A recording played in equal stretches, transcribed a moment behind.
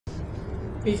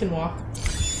You can walk.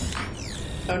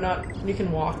 Oh, not. You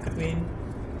can walk, I mean.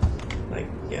 Like,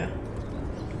 yeah.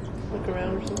 Look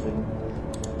around or something.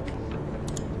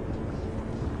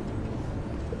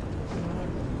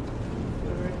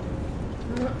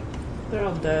 They're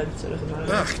all dead, so it doesn't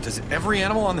matter. Ugh, does every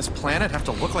animal on this planet have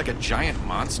to look like a giant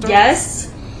monster?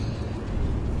 Yes.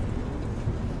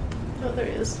 Oh, there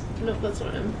he is. Nope, that's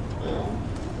not him. Oh.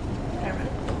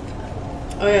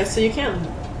 Oh yeah, so you can't...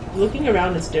 Looking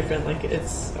around is different, like,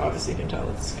 it's... Obviously you can tell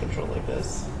it's controlled like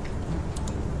this.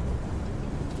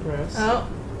 Gross. Oh.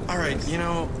 Alright, you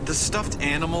know, the stuffed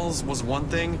animals was one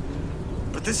thing,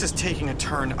 but this is taking a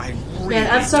turn I really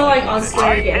Yeah, I'm so like on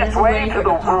scary again. This is way waiting to for the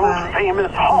it to pop world out.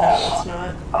 famous No, hall it's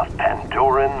not. of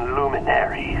Pandoran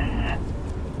luminaries.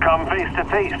 Come face to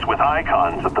face with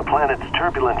icons of the planet's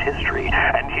turbulent history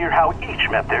and hear how each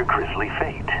met their grisly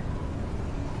fate.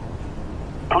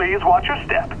 Please watch your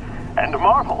step and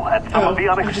marvel at some of the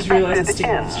I just realized unexpected it's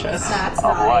Steven's ends chest. That's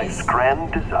of nice. life's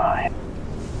grand design.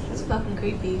 That's fucking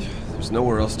creepy. There's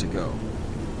nowhere else to go.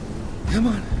 Come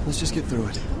on, let's just get through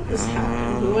it. This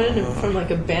happened. We went in from like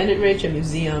a bandit raid to a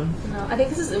museum. No, I think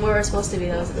this is where we're supposed to be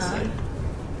though, is it not?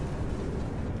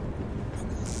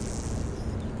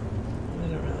 I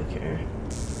don't really care.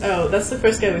 Oh, that's the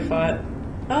first guy we fought.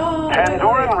 Oh!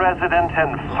 Pandoran resident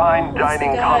and fine that's the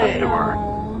dining guy. connoisseur,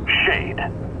 Oh. Shade,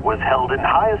 was held in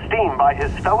high esteem by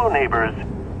his fellow neighbors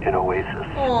in Oasis.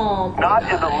 Oh, poor Not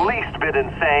guy. in the least bit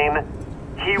insane,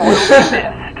 he will be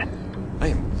missed. I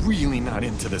am really not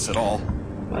into this at all.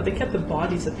 Wow, they kept the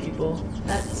bodies of people.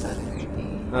 That's so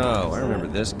creepy. Oh, I remember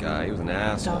this guy. He was an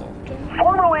asshole. Doctor?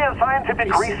 Formerly a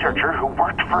scientific researcher who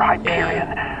worked for Hyperion,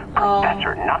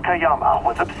 Professor Nakayama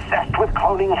was obsessed with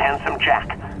cloning Handsome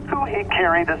Jack, who he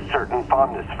carried a certain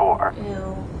fondness for.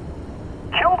 Ew.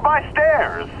 Killed by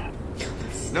stairs.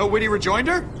 No witty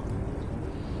rejoinder?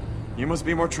 You must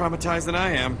be more traumatized than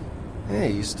I am.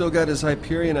 Hey, you still got his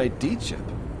Hyperion ID chip.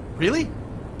 Really?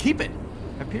 Keep it.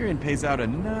 Hyperion pays out a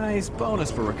nice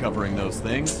bonus for recovering those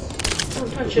things.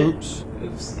 Don't touch it. Oops.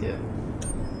 Oops, yeah.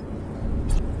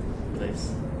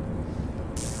 Nice.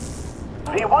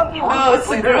 The once Oh, it's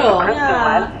the leader of girl. the Crimson Yeah.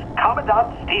 Lance, Commandant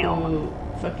Steele. Ooh,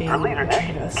 fucking Her leadership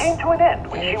yes. came to an end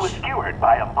when she was skewered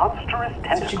by a monstrous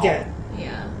That's what you tentacle. get.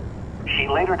 Yeah. She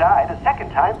later died a second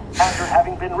time after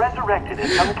having been resurrected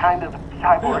as some kind of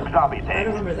cyborg zombie I don't thing.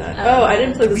 remember that. Oh, I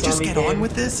didn't play the Can we just zombie get game. on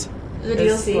with this? The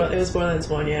It was, DLC. it was Borderlands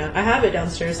 1, yeah. I have it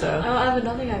downstairs though. Oh, I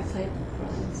don't think I've played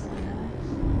Borderlands.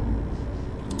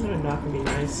 That would not gonna be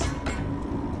nice.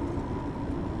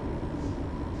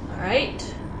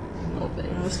 Alright.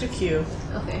 Open. Let's do Q.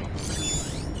 Okay.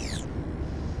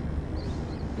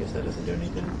 Guess that doesn't do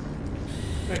anything.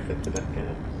 Right click to back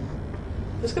out.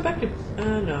 Let's go back to.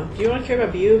 No. Do you want to care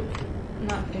about view?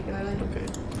 Not particularly. Okay.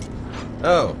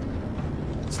 Oh,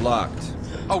 it's locked.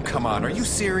 Oh, come on. Are you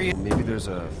serious? Maybe there's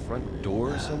a front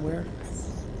door somewhere?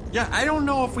 Yeah, I don't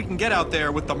know if we can get out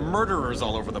there with the murderers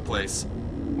all over the place.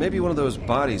 Maybe one of those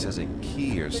bodies has a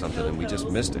key or something and we just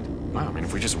missed it. Wow, I mean,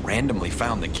 if we just randomly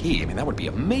found the key, I mean, that would be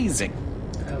amazing.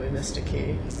 Oh, we missed a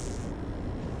key.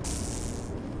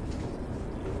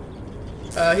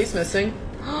 He's missing.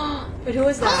 Wait, who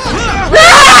is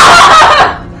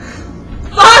that?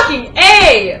 Fucking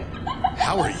A!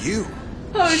 How are you?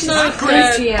 Oh, she's not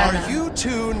Christiana. Are you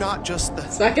two not just the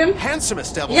Smack him?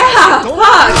 handsomest devils? Yeah, Don't- fuck!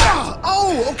 Ah,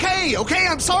 oh, okay,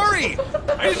 I'm sorry.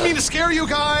 I didn't mean to scare you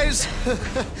guys.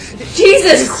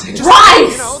 Jesus You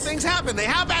Christ! know, things happen. They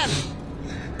happen.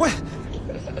 What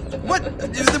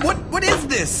is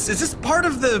this? Is this part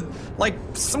of the, like,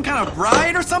 some kind of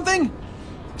ride or something?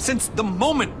 Since the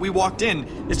moment we walked in,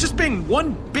 it's just been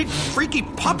one big freaky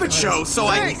puppet show, so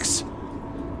Thanks.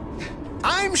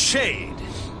 I'm Shade,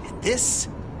 and this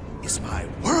is my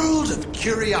world of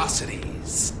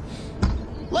curiosities.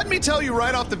 Let me tell you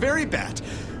right off the very bat,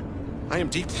 I am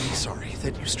deeply sorry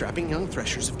that you strapping young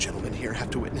threshers of gentlemen here have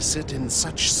to witness it in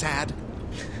such sad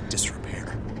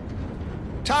disrepair.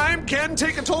 Time can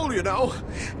take a toll, you know,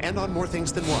 and on more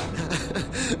things than one.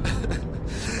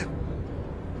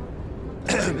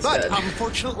 But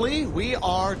unfortunately, we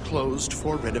are closed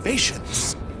for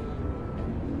renovations.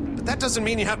 But that doesn't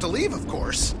mean you have to leave, of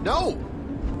course. No.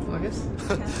 August?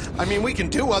 I mean, we can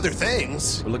do other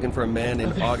things. We're looking for a man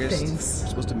named Other August. things. We're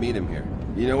supposed to meet him here.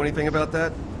 You know anything about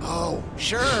that? Oh,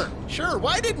 sure.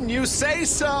 Why didn't you say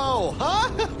so?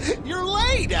 Huh? You're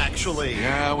late, actually.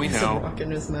 yeah, we Some know. rock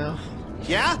in his mouth.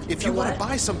 Yeah, if you The want to what?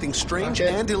 buy something strange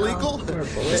Rocket? and illegal, Oh, or a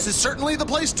bullet. this is certainly the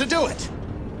place to do it.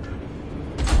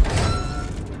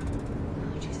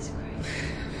 Jesus Christ.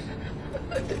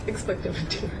 I didn't expect him to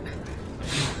do it.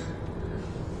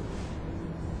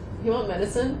 You want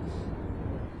medicine?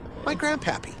 My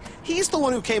grandpappy. He's the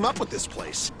one who came up with this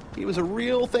place. He was a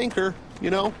real thinker, you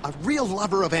know, a real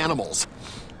lover of animals.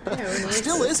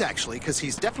 Still is, actually, because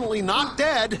he's definitely not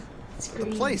dead. The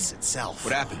place itself.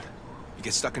 What happened? You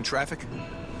get stuck in traffic?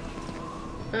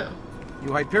 Oh.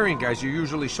 You Hyperion guys, you're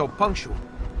usually so punctual.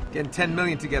 Getting 10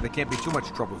 million together can't be too much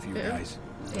trouble for you guys.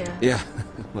 Yeah. Yeah,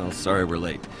 well, sorry we're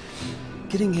late.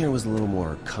 Getting here was a little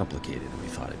more complicated than we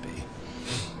thought it'd be.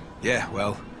 Yeah,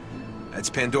 well, that's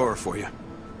Pandora for you.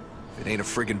 If it ain't a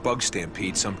friggin' bug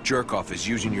stampede, some jerk-off is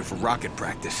using you for rocket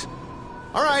practice.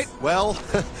 All right, well,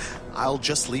 I'll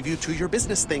just leave you to your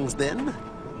business things then.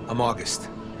 I'm August,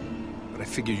 but I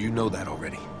figure you know that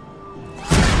already.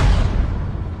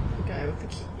 The guy with the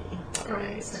key.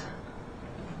 Alright.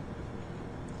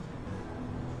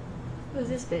 Who's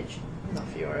this bitch? Not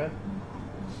Fiora.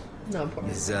 No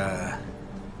important. Is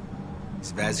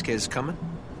Vasquez coming?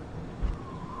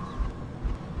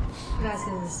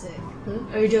 Vasquez is sick.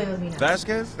 Are you dealing with me now?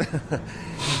 Vasquez?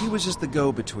 He was just the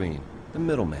go-between, the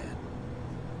middleman.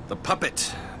 The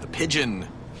puppet, the pigeon.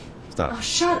 Stop. Oh,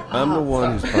 shut up. I'm the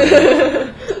one who's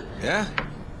part Yeah?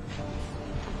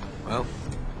 Well,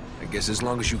 I guess as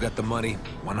long as you got the money,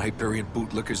 one Hyperion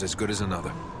bootlicker's as good as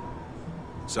another.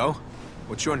 So,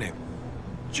 what's your name?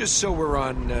 Just so we're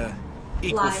on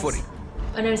equal Lies. footing.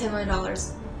 I know $10 million.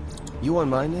 You want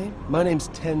my name? My name's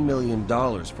 $10 million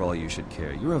for all you should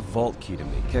care. You're a vault key to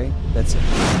me, okay? That's it.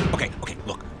 Okay,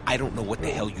 look, I don't know what the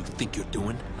hell you think you're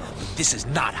doing, but this is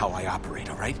not how I operate,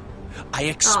 all right? I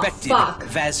expected fuck.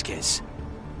 Vasquez,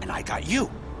 and I got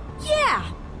you. Yeah.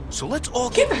 So let's all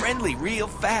get friendly real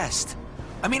fast.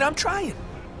 I mean, I'm trying.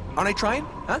 Aren't I trying?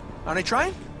 Huh? Aren't I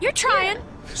trying? You're trying.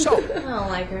 So, I don't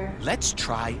like her. let's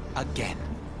try again.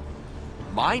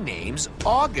 My name's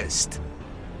August.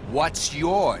 What's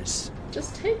yours?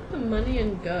 Just take the money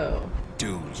and go.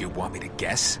 Do you want me to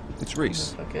guess? It's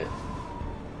Reese. Fuck it.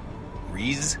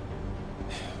 Reese?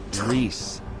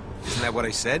 Reese. Isn't that what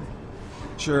I said?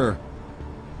 Sure.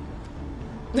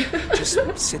 Just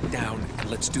sit down and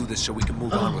let's do this so we can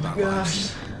move on with our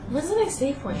lives. What's the next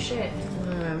save point? Shit.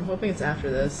 I'm hoping it's after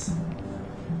this.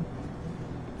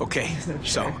 Okay,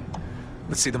 so,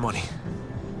 let's see the money.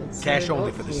 Let's Cash see only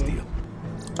both for of this you.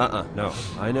 deal. No.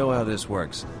 I know how this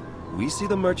works. We see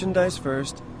the merchandise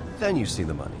first, then you see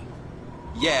the money.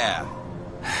 Yeah.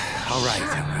 All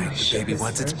right. The Shit, baby this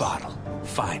wants its first. bottle.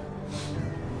 Fine.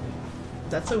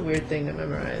 That's a weird thing to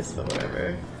memorize, but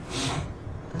whatever.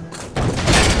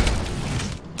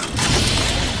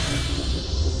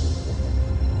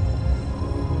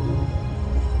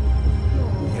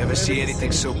 You ever see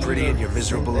anything so pretty in your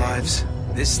miserable lives?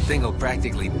 This thing'll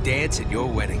practically dance at your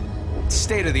wedding.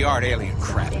 State-of-the-art alien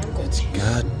crap. It's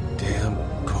goddamn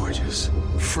gorgeous.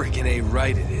 Friggin' A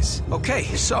right it is. Okay,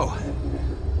 so,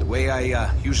 the way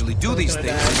I usually do these gonna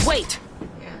things... die. Wait!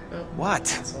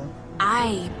 What?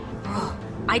 Asshole.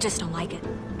 I just don't like it.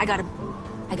 I got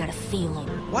a feeling.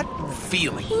 What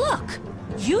feeling? Look!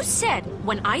 You said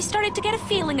when I started to get a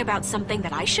feeling about something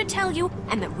that I should tell you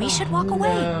and that we should walk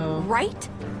away, no. right?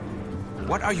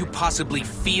 What are you possibly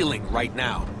feeling right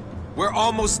now? We're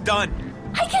almost done.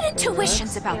 I get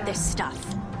intuitions about this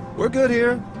stuff. We're good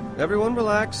here. Everyone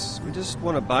relax. We just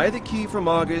want to buy the key from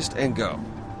August and go.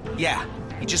 Yeah,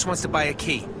 he just wants to buy a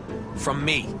key. From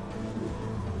me.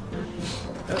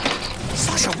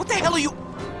 Sasha, what the hell are you...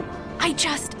 I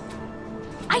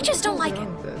just don't like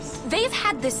it. This. They've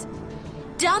had this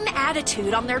dumb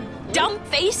attitude on their dumb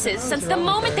faces since the wrong with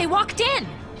moment her? they walked in.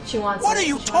 She wants What it. are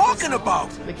you She wants talking it. about?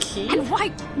 The key? And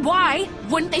why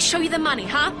wouldn't they show you the money,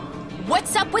 huh?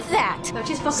 What's up with that? No,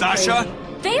 she's fucking Sasha? crazy.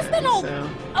 They've been all, So.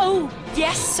 oh,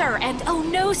 yes, sir, and oh,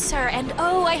 no, sir, and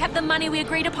oh, I have the money we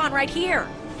agreed upon right here.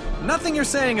 Nothing you're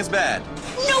saying is bad.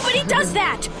 Nobody does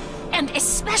that! And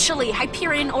especially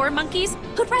Hyperion ore monkeys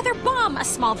who'd rather bomb a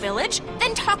small village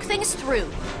than talk things through.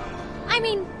 I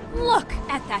mean, look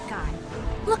at that guy.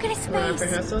 Look at his Wanna face.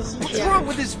 rehearse those? What's wrong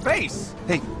with his face?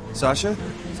 Hey, Sasha?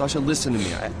 Sasha, listen to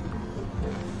me.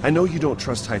 I know you don't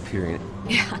trust Hyperion,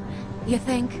 Yeah, you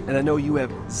think? and I know you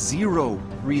have zero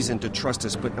reason to trust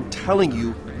us, but I'm telling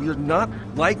you, we're not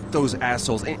like those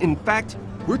assholes. In fact,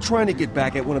 we're trying to get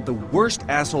back at one of the worst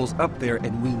assholes up there,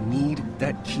 and we need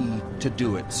that key to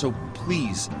do it. So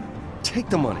please, take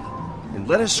the money, and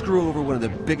let us screw over one of the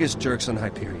biggest jerks on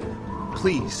Hyperion.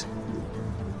 Please.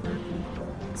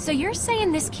 So you're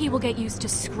saying this key will get used to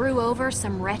screw over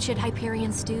some wretched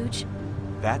Hyperion stooge?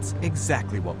 That's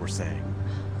exactly what we're saying.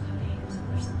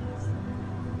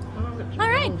 All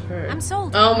right, I'm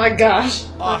sold. Oh my gosh.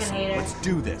 Awesome. hate her. Let's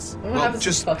do this. What happens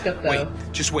just if it's fucked up though? wait.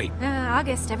 Just wait.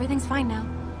 August, everything's fine now.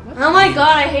 Oh my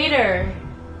god, I hate her.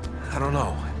 I don't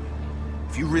know.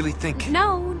 If you really think...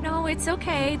 No, No, it's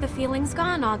okay. The feeling's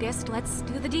gone, August. Let's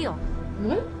do the deal.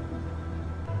 What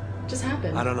just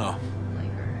happened? I don't know.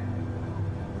 Like her.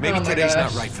 Maybe Oh my today's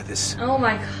gosh. not right for this. Oh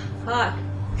my god. Fuck.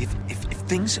 If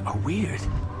things are weird,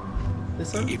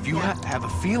 This one? if you have a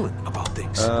feeling about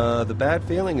things, The bad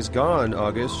feeling is gone,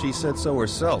 August. She said so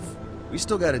herself. We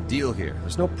still got a deal here.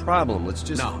 There's no problem. Let's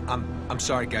just... no, I'm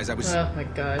sorry, guys. Oh my I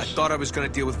gosh. thought I was gonna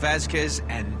deal with Vasquez,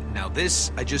 and now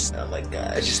this. Oh my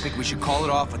gosh. I just think we should call it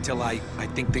off until I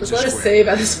think things Just are let us square. save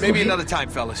at this point. Maybe another time,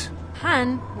 fellas.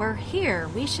 Hun, we're here.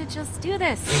 We should just do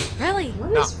this. Really.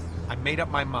 What No, is... I made up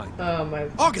my mind. Oh my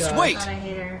August, gosh. wait! God, I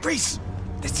hate her. Reese,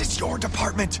 this is your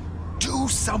department. Do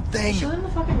something. Show him the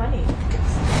fucking money.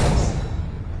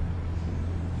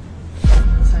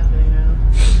 What's happening now?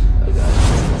 Oh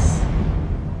god.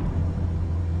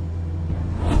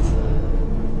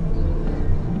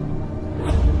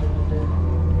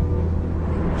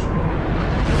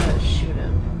 Shoot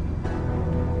him.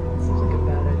 Seems like a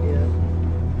bad idea.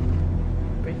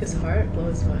 Break his heart, blow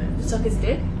his mind. Suck his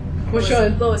dick? Which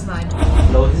one? Blow his mind.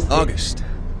 August.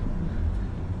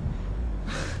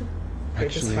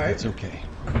 Break his Actually, heart? that's okay.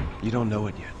 You don't know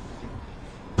it yet.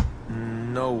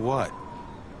 Know what?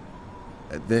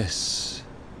 This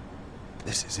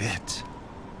is it.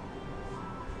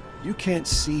 You can't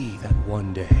see that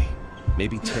one day.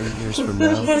 Maybe 10 years from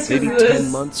now, What maybe is this?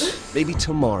 10 months, maybe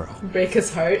tomorrow. Break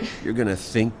his heart? You're gonna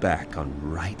think back on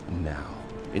right now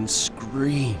and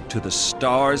scream to the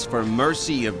stars for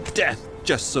mercy of death,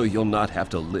 just so you'll not have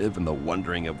to live in the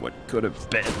wondering of what could have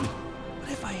been. What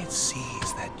if I had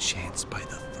seized that chance by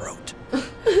the throat?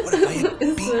 What if I had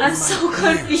beaten I'm my so ears?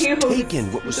 confused.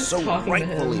 Taken what was Just so talking to him.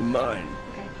 rightfully mine.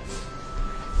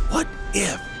 What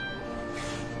if?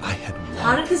 I had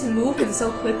How won. did this move him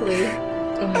so quickly?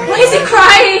 Oh my Why is he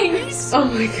crying? Oh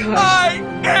my gosh. I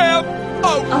am a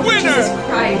Oh, winner! Jesus What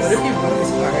Christ. if you broke his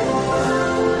heart? Oh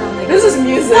my This is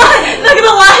music. God. Look at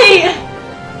the light!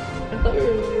 I thought we were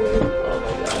really... Oh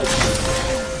my god.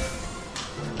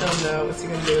 Oh no, what's he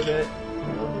gonna do with it?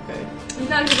 Oh, okay. He's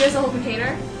not gonna give us a whole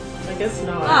container? I guess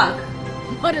not. Fuck.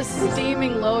 What a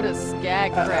steaming load of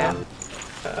skag crap.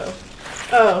 Uh-oh.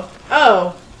 Oh.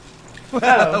 Oh. Oh.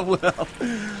 Well,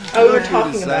 Oh, we were Loki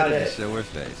talking about decided it. to show her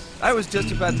face. I was just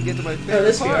about to get to my favorite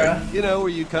this part. Fiora. You know, where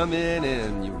you come in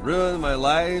and you ruin my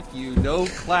life, you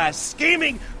no-class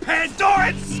scheming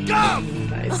Pandoran scum!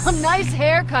 Nice. A nice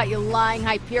haircut, you lying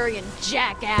Hyperion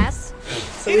jackass.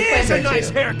 So we play It is her a nice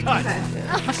too. haircut!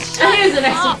 Here's the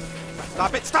next one.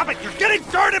 Stop it! You're getting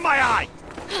dirt in my eye!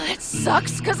 It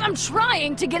sucks, because I'm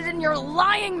trying to get it in your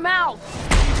lying mouth.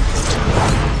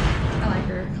 I like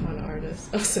her. Con artist.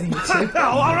 Oh, so you too.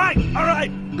 all right!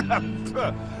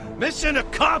 Mission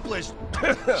accomplished!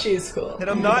 She's cool. And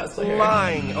I'm You not hustle her.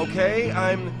 lying, okay?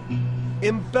 I'm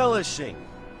embellishing.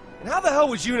 And how the hell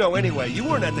would you know anyway? You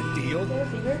weren't at the deal.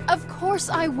 Of course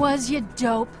I was, you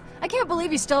dope. I can't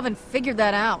believe you still haven't figured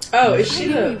that out. Oh, is I she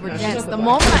knew the... we were no, she's dense not the the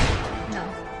moment I... No.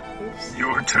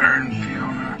 Your turn,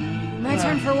 Fiona. My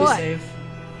turn for who's what? safe?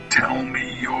 Tell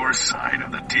me your side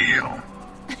of the deal.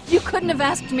 You couldn't have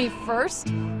asked me first?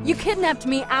 You kidnapped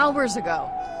me hours ago.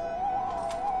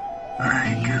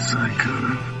 I guess I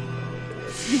could've.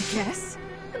 Yes?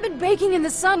 I've been baking in the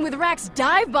sun with Rax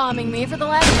dive-bombing me for the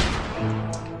last...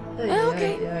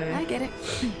 Okay, I get it.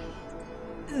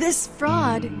 This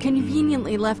fraud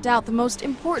conveniently left out the most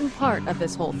important part of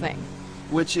this whole thing.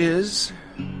 Which is...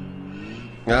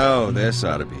 Oh, this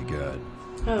ought to be good.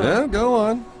 Oh. Well, go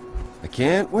on. I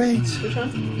can't wait. Which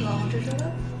one? Volunteer showed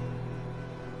up?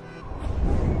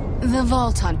 The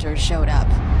Vault Hunter showed up.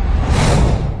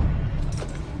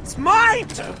 It's mine!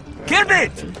 Give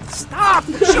it! Stop!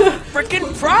 It's your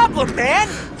freaking problem, man!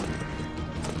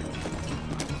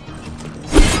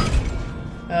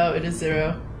 Oh, it is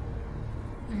 0.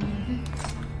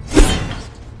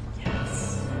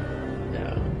 Yes.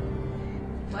 No.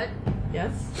 What?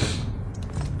 Yes?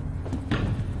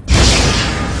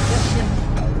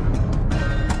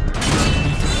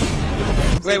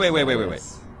 Wait.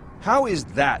 How is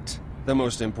that the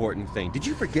most important thing? Did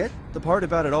you forget the part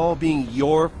about it all being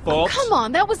your fault? Come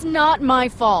on, that was not my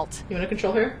fault. You want to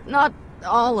control her? Not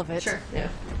all of it. Sure. Yeah.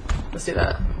 Let's do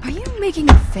that. Are you making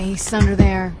a face under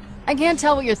there? I can't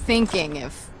tell what you're thinking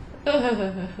if...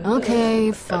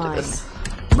 Okay, fine. this.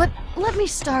 Let me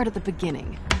start at the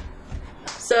beginning.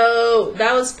 So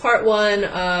that was part 1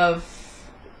 of...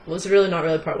 Well, it's really not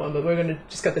really part 1, but we're gonna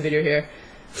just cut the video here.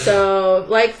 So,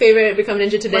 like, favorite, become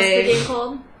ninja today. What's the game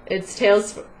called? It's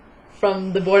Tales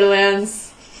from the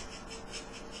Borderlands.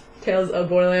 Tales of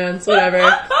Borderlands, whatever.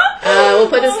 We'll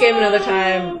play this game another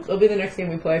time. It'll be the next game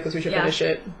we play because we should finish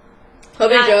it.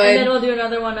 Hope you enjoyed. And then we'll do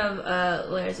another one of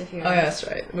Layers of Fear. Oh yeah, that's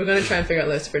right. We're gonna try and figure out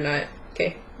Layers of Fear Night.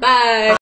 Okay, bye.